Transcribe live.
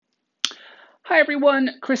Hi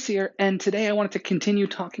everyone, Chris here, and today I wanted to continue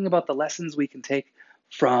talking about the lessons we can take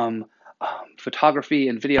from photography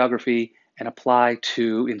and videography and apply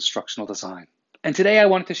to instructional design. And today I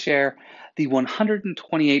wanted to share the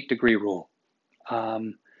 128-degree rule.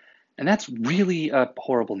 And that's really a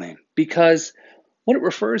horrible name because what it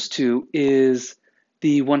refers to is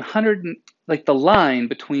the 100, like the line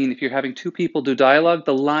between, if you're having two people do dialogue,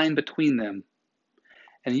 the line between them.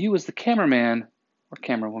 And you as the cameraman or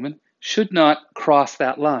camerawoman should not cross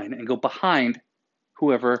that line and go behind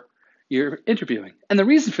whoever you're interviewing. And the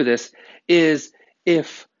reason for this is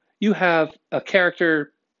if you have a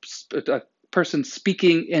character, a person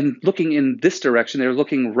speaking and looking in this direction, they're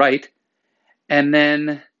looking right, and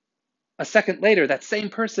then a second later, that same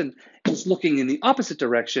person is looking in the opposite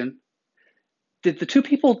direction, did the two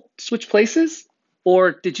people switch places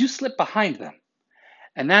or did you slip behind them?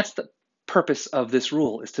 And that's the purpose of this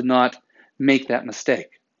rule, is to not make that mistake.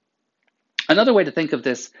 Another way to think of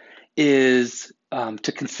this is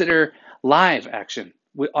to consider live action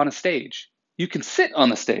on a stage. You can sit on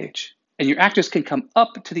the stage and your actors can come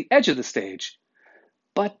up to the edge of the stage,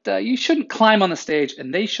 but you shouldn't climb on the stage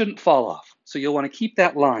and they shouldn't fall off. So you'll want to keep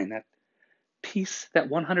that line, that piece, that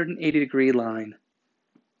 180-degree line,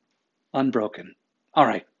 unbroken. All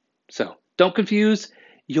right, so don't confuse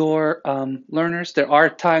your learners. There are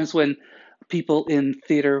times when people in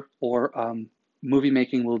theater or movie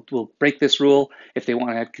making will break this rule if they want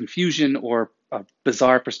to add confusion or a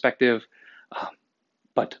bizarre perspective.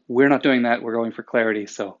 But we're not doing that. We're going for clarity.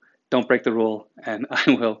 So don't break the rule, and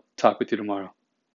I will talk with you tomorrow.